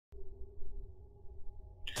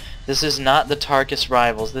This is not the Tarkus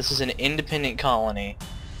rivals. This is an independent colony.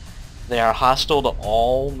 They are hostile to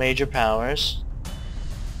all major powers.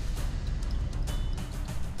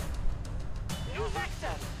 New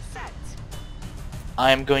vector set.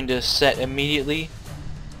 I am going to set immediately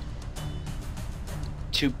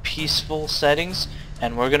to peaceful settings,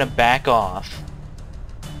 and we're going to back off.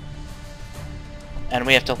 And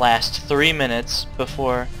we have to last 3 minutes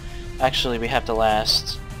before... Actually, we have to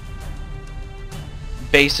last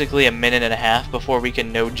basically a minute and a half before we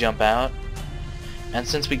can node jump out. And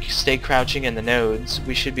since we stay crouching in the nodes,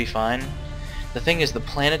 we should be fine. The thing is, the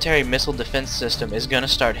planetary missile defense system is going to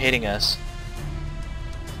start hitting us.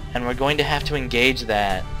 And we're going to have to engage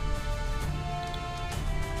that.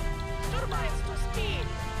 Turbines to speed.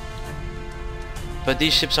 But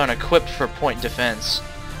these ships aren't equipped for point defense.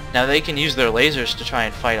 Now they can use their lasers to try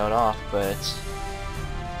and fight it off, but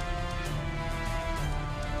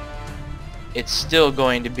it's still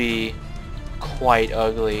going to be quite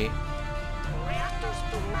ugly. Reactors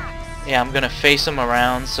to max. Yeah, I'm gonna face them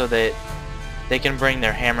around so that they can bring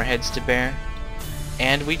their hammerheads to bear,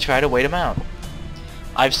 and we try to wait them out.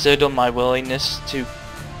 I've signaled my willingness to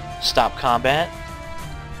stop combat.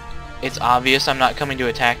 It's obvious I'm not coming to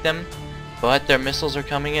attack them, but their missiles are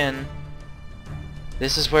coming in.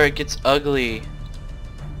 This is where it gets ugly.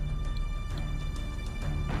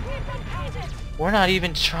 We've been painted. We're not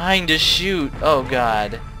even trying to shoot. Oh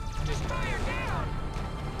god. Destroyer down.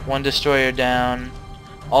 One destroyer down.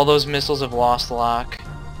 All those missiles have lost lock.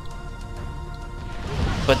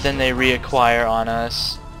 But then they reacquire on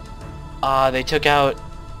us. They took out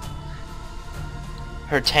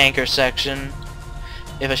her tanker section.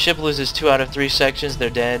 If a ship loses 2 out of 3 sections, they're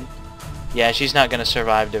dead. Yeah, she's not gonna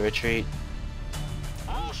survive the retreat.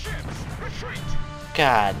 All ships retreat.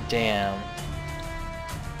 God damn.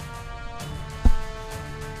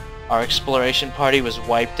 Our exploration party was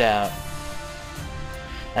wiped out.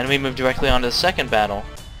 And we moved directly on to the second battle.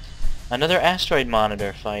 Another asteroid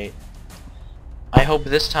monitor fight. I hope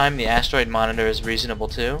this time the asteroid monitor is reasonable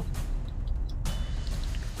too.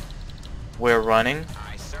 We're running.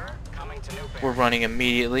 Aye, sir. Coming to new bearing. We're running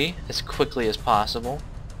immediately, as quickly as possible.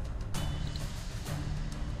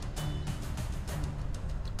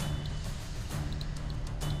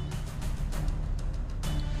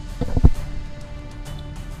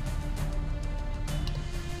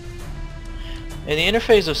 In the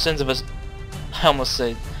interface of Sins of a... I almost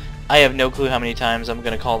said... I have no clue how many times I'm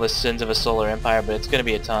going to call this Sins of a Solar Empire, but it's going to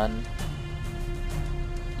be a ton.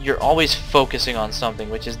 You're always focusing on something,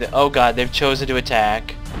 which is the... Oh god, they've chosen to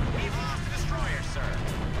attack. We've lost the destroyer,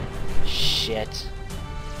 sir. Shit.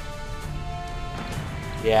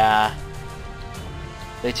 Yeah.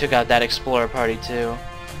 They took out that explorer party too.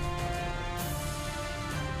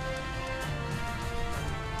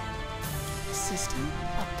 System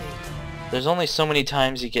update. There's only so many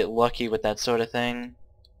times you get lucky with that sort of thing.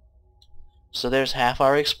 So there's half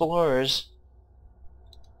our explorers.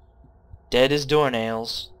 Dead as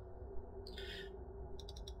doornails.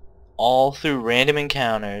 All through random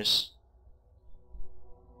encounters.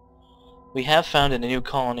 We have founded a new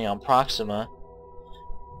colony on Proxima.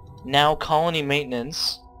 Now colony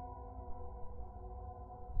maintenance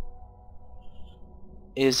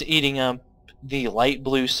is eating up the light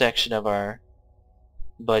blue section of our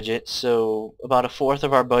budget, so about 1/4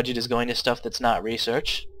 of our budget is going to stuff that's not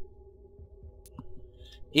research.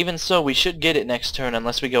 Even so, we should get it next turn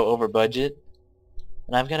unless we go over budget.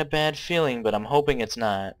 And I've got a bad feeling, but I'm hoping it's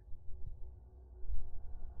not.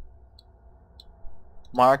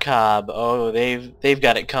 Markab, oh, they've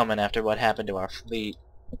got it coming after what happened to our fleet.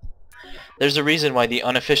 There's a reason why the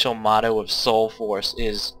unofficial motto of Soul Force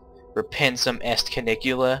is Repensum est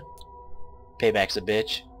canicula. Payback's a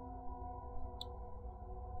bitch.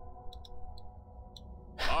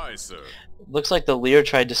 Aye, sir. Looks like the Lear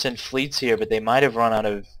tried to send fleets here, but they might have run out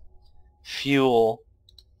of fuel.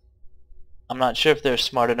 I'm not sure if they're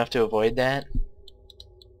smart enough to avoid that.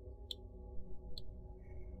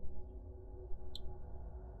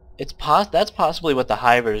 That's possibly what the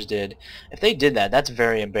Hivers did. If they did that, that's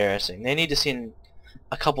very embarrassing. They need to send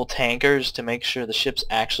a couple tankers to make sure the ships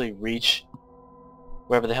actually reach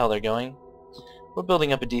wherever the hell they're going. We're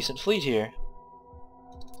building up a decent fleet here.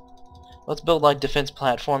 Let's build like defense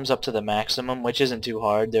platforms up to the maximum, which isn't too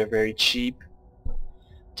hard. They're very cheap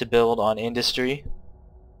to build on industry.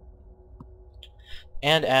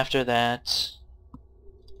 And after that,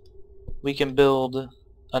 we can build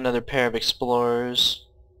another pair of explorers.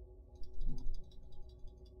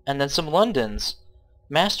 And then some Londons.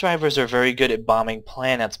 Mass drivers are very good at bombing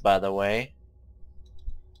planets, by the way.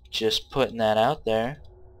 Just putting that out there.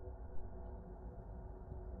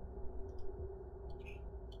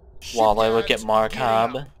 while I look at Shipyards gearing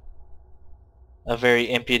up. Markab, a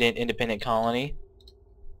very impudent independent colony.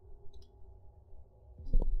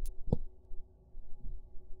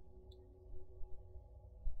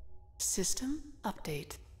 System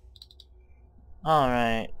update.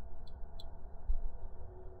 Alright.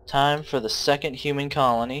 Time for the second human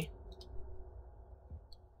colony.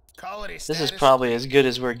 Colony This is status probably as good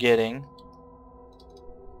as we're getting.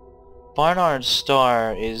 Barnard's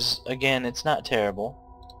Star is, again, it's not terrible.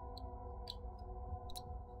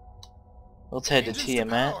 Let's head to engines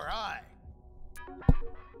Tiamat. power, aye.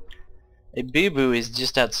 A Bibu is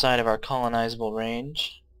just outside of our colonizable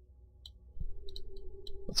range.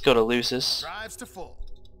 Let's go to Lucis. Drives to full.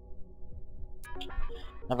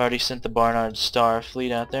 I've already sent the Barnard Star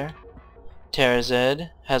fleet out there. Terran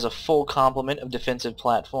has a full complement of defensive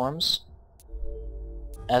platforms,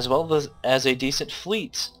 as well as a decent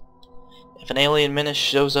fleet. If an alien menace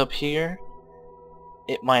shows up here,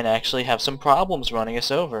 it might actually have some problems running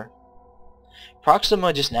us over.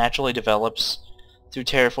 Proxima just naturally develops through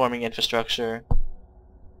terraforming infrastructure.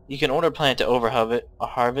 You can order planet to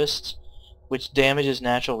overharvest, which damages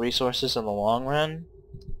natural resources in the long run,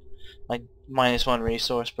 like -1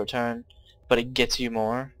 resource per turn, but it gets you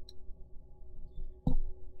more.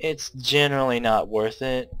 It's generally not worth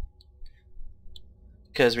it,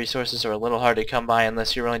 because resources are a little hard to come by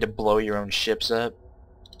unless you're willing to blow your own ships up,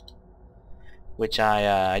 which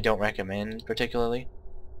I don't recommend particularly.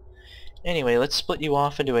 Anyway, let's split you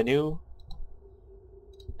off into a new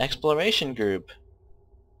exploration group.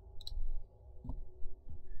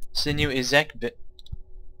 Send you Izek Bin.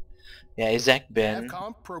 Yeah, Izek Bin.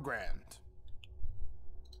 Avcom programmed.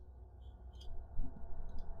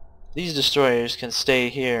 These destroyers can stay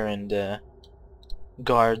here and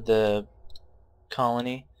guard the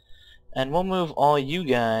colony. And we'll move all you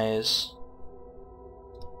guys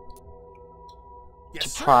Yes, to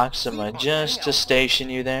sir. Proxima Fleet just on to station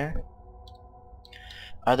you there.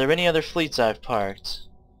 Are there any other fleets I've parked?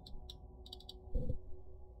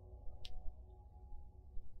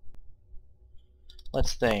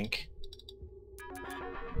 Let's think.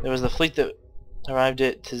 There was the fleet that arrived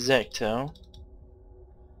at Tezekto.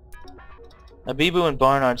 Abibu and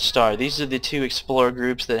Barnard Star. These are the two explorer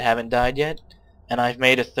groups that haven't died yet, and I've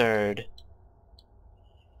made a third.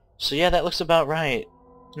 So yeah, that looks about right.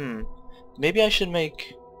 Maybe I should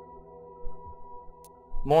make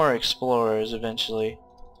more explorers eventually.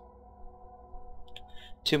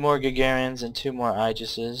 2 more Gagarins and 2 more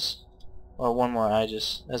Aegises. Or 1 more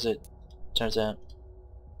Aegis, as it turns out.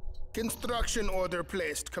 Construction order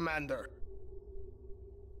placed, Commander.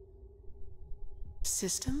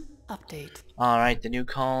 System update. Alright, the new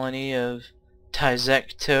colony of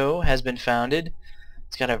Tezekto has been founded.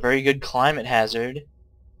 It's got a very good climate hazard.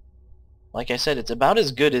 Like I said, it's about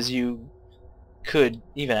as good as you could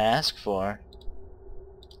even ask for.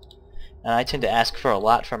 And I tend to ask for a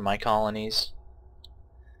lot from my colonies.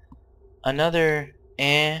 Another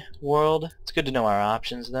world. It's good to know our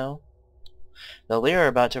options though. The Lear are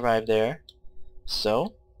about to arrive there.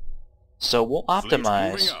 So we'll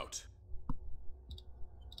optimize.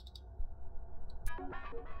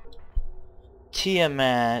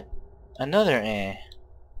 Tiamat. Another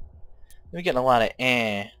We're getting a lot of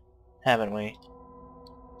haven't we?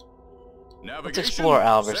 Let's explore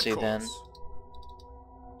Alversea then.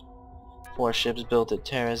 4 ships built at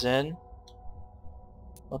Terran.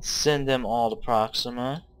 Let's send them all to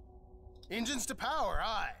Proxima. Engines to power,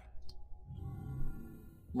 aye.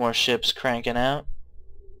 More ships cranking out.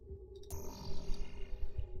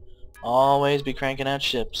 Always be cranking out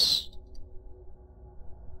ships.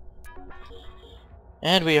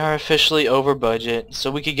 And we are officially over budget, so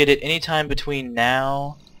we could get it anytime between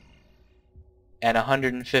now and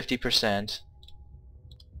 150%.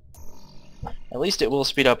 At least it will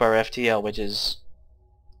speed up our FTL, which is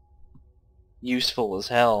useful as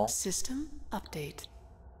hell. System update.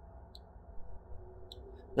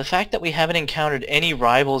 The fact that we haven't encountered any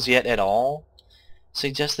rivals yet at all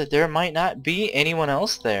suggests that there might not be anyone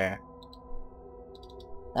else there.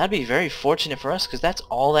 That'd be very fortunate for us, because that's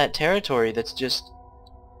all that territory that's just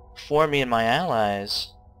for me and my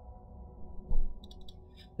allies.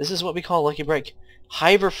 This is what we call a lucky break.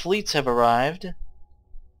 Hyver fleets have arrived.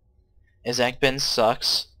 Izekben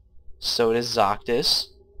sucks. So does Zoctis.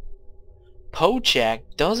 Pochak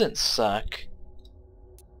doesn't suck.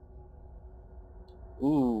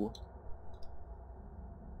 Ooh.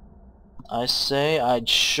 I say I'd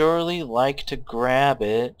surely like to grab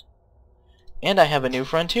it. And I have a new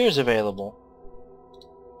frontiers available.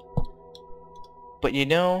 But you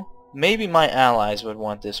know, maybe my allies would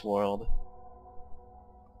want this world.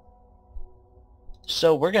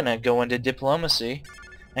 So we're gonna go into diplomacy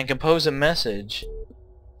and compose a message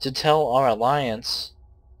to tell our alliance.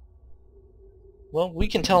 Well, we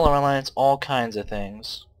can tell our alliance all kinds of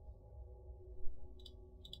things.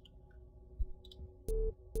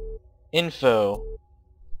 Info.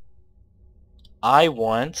 I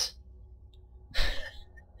want...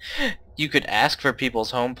 You could ask for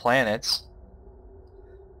people's home planets.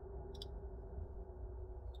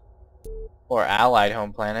 Or allied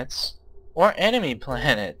home planets. Or enemy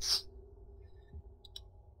planets.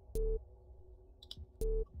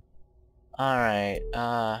 Alright,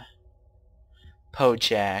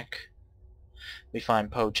 Pochak. We find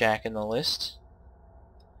Pochak in the list.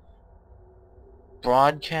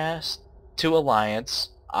 Broadcast to Alliance,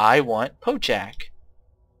 I want Pochak.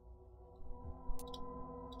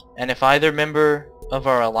 And if either member of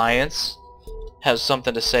our alliance has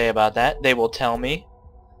something to say about that, they will tell me,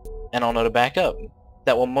 and I'll know to back up.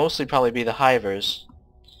 That will mostly probably be the Hivers.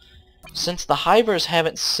 Since the Hivers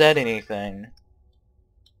haven't said anything,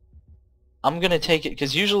 I'm gonna take it,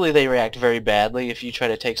 because usually they react very badly if you try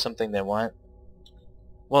to take something they want.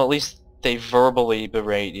 Well, at least they verbally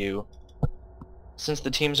berate you. Since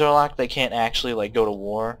the teams are locked, they can't actually like go to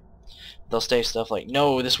war. They'll say stuff like,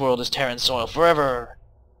 "No, this world is Terran soil forever,"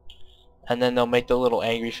 and then they'll make the little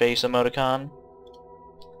angry face emoticon.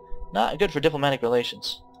 Not good for diplomatic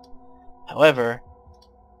relations. However,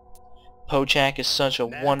 Pochak is such a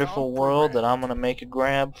wonderful world that I'm gonna make a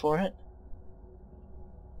grab for it.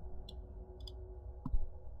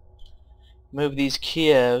 Move these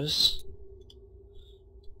Kievs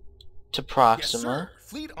to Proxima. Yes, sir.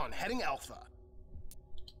 Fleet on heading Alpha.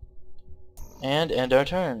 And end our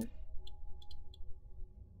turn.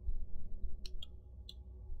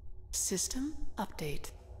 System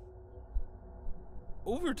update.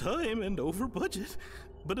 Over time and over budget,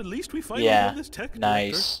 but at least we finally Yeah, have this tech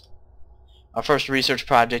nice. Our first research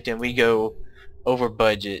project and we go over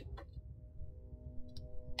budget.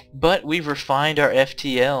 But we've refined our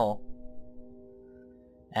FTL.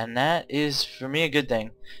 And that is, for me, a good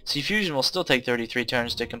thing. See, Fusion will still take 33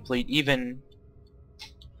 turns to complete, even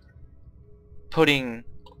putting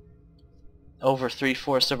over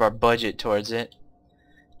 3/4 of our budget towards it.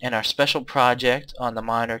 And our special project on the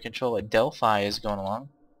monitor control at Delphi is going along.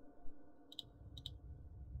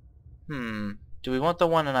 Do we want the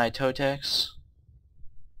one in Itotex?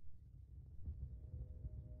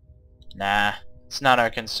 Nah, it's not our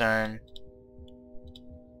concern.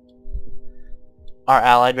 Our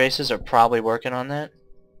allied races are probably working on that.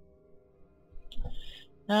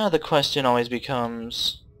 Now the question always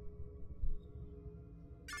becomes,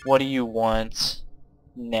 what do you want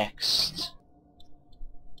next?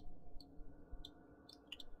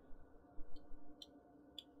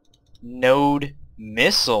 Node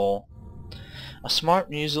missile? A smart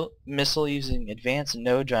missile using advanced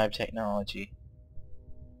node drive technology.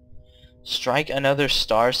 Strike another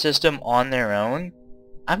star system on their own?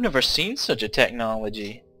 I've never seen such a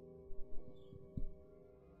technology.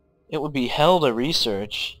 It would be hell to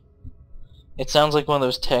research. It sounds like one of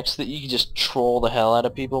those texts that you can just troll the hell out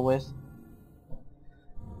of people with.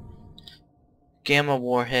 Gamma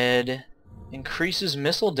warhead increases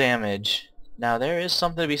missile damage. Now there is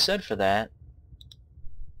something to be said for that.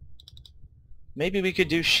 Maybe we could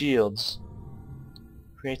do shields.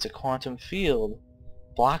 Creates a quantum field.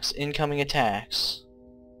 Blocks incoming attacks.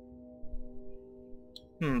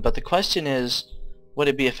 But the question is, would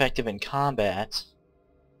it be effective in combat?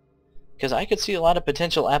 Because I could see a lot of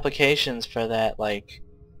potential applications for that, like,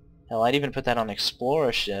 hell, I'd even put that on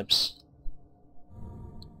explorer ships.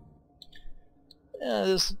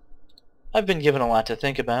 I've been given a lot to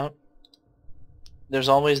think about. There's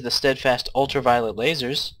always the steadfast ultraviolet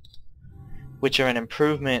lasers, which are an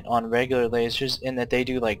improvement on regular lasers in that they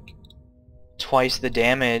do like twice the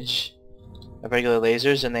damage of regular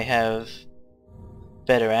lasers and they have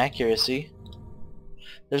better accuracy.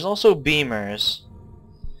 There's also beamers,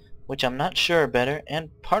 which I'm not sure are better, and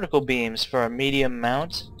particle beams for a medium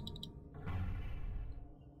mount.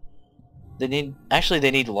 They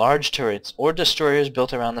need large turrets or destroyers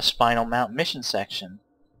built around the spinal mount mission section.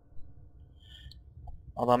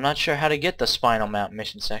 Although I'm not sure how to get the spinal mount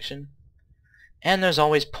mission section. And there's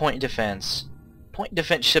always point defense. Point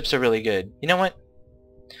defense ships are really good. You know what?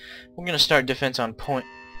 We're gonna start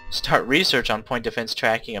research on point defense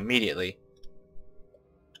tracking immediately.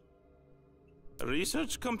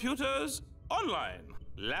 Research computers online.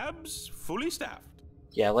 Labs fully staffed.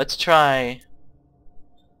 Yeah, let's try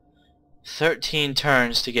 13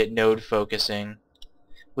 turns to get node focusing,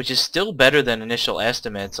 which is still better than initial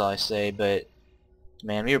estimates, I say, but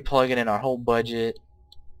man, we were plugging in our whole budget.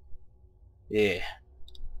 Yeah.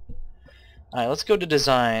 Alright, let's go to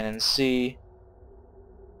design and see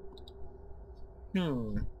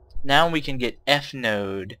Now we can get F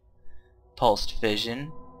node pulsed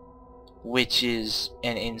fission, which is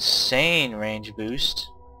an insane range boost.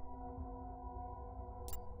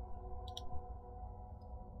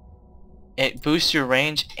 It boosts your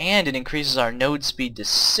range and it increases our node speed to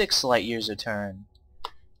 6 light years a turn.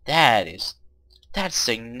 That's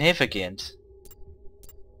significant.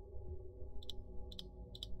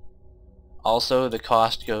 Also, the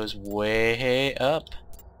cost goes way up,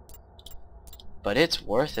 but it's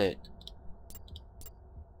worth it.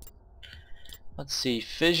 Let's see,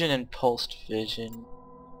 fission and pulsed fission.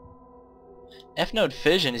 F-node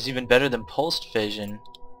fission is even better than pulsed fission.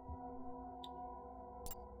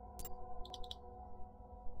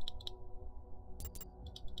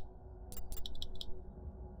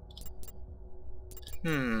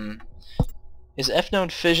 Is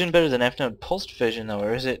F-node fission better than F-node pulsed fission though,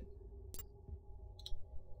 or is it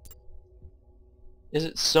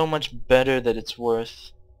so much better that it's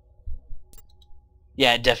worth...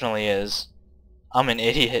 Yeah, it definitely is. I'm an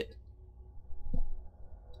idiot.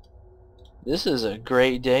 This is a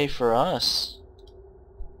great day for us.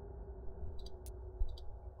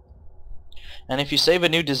 And if you save a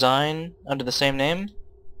new design under the same name,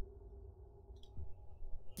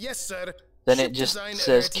 Yes, sir. then Ship it just design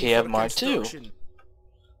says ready Kiev for Mark II. construction.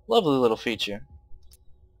 Lovely little feature.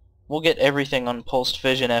 We'll get everything on pulsed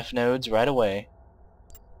fission F nodes right away.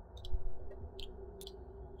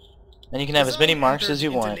 And you can have as many Design marks as you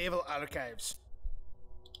entered into want. Naval archives.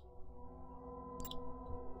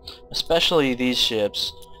 Especially these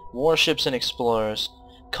ships. Warships and explorers.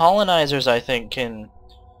 Colonizers, I think, can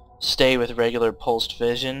stay with regular pulsed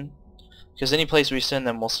fission, because any place we send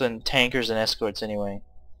them, we'll send tankers and escorts anyway.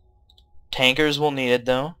 Tankers will need it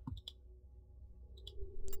though.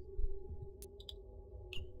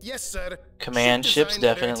 Yes, sir. Command Ship ships,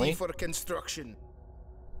 design ready definitely. for construction.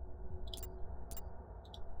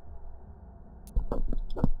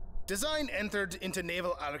 Design entered into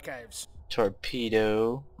naval archives.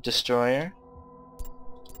 Torpedo destroyer.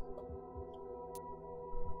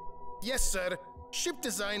 Yes, sir. Ship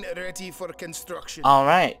design ready for construction.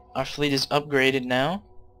 Alright, our fleet is upgraded now.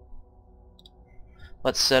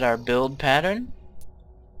 Let's set our build pattern.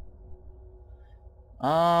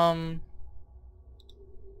 I'll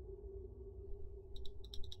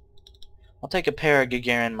take a pair of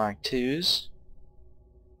Gagarin Mark IIs,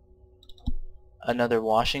 another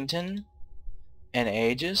Washington, an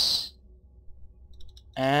Aegis,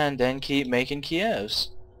 and then keep making Kievs.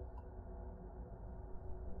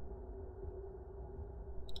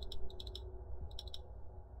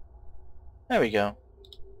 There we go.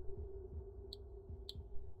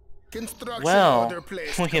 Construction Well, order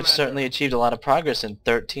placed, we have Commander. certainly achieved a lot of progress in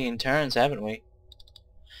 13 turns, haven't we?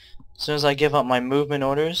 As soon as I give up my movement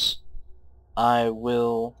orders, I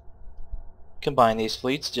will combine these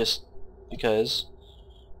fleets just because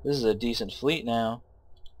this is a decent fleet now.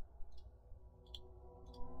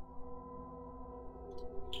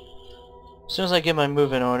 As soon as I get my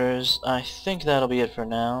movement orders, I think that'll be it for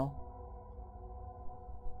now.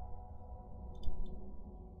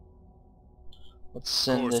 Let's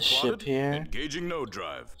send Course this ship plotted. here. Engaging node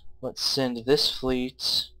drive. Let's send this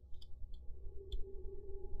fleet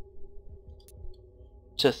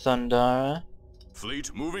to Thundara.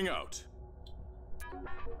 Fleet moving out.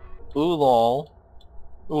 Ulol.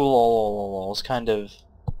 Ulol is kind of...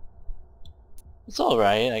 It's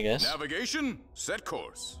alright, I guess. Navigation, set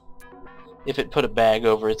course. If it put a bag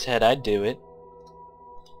over its head, I'd do it.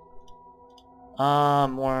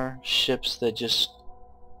 More ships that just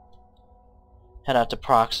head out to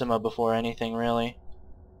Proxima before anything, really.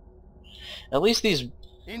 At least these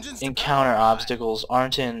Engines to encounter power. obstacles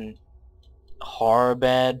aren't in horror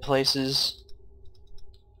bad places,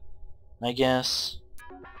 I guess.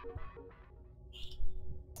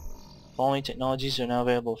 Following technologies are now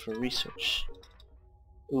available for research.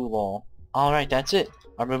 Ooh, lol. Alright, that's it.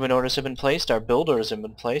 Our movement orders have been placed, our build orders have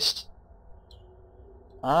been placed.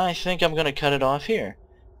 I think I'm gonna cut it off here.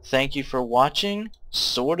 Thank you for watching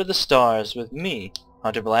Sword of the Stars with me,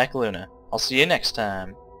 Hunter Black Luna. I'll see you next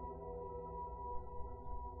time.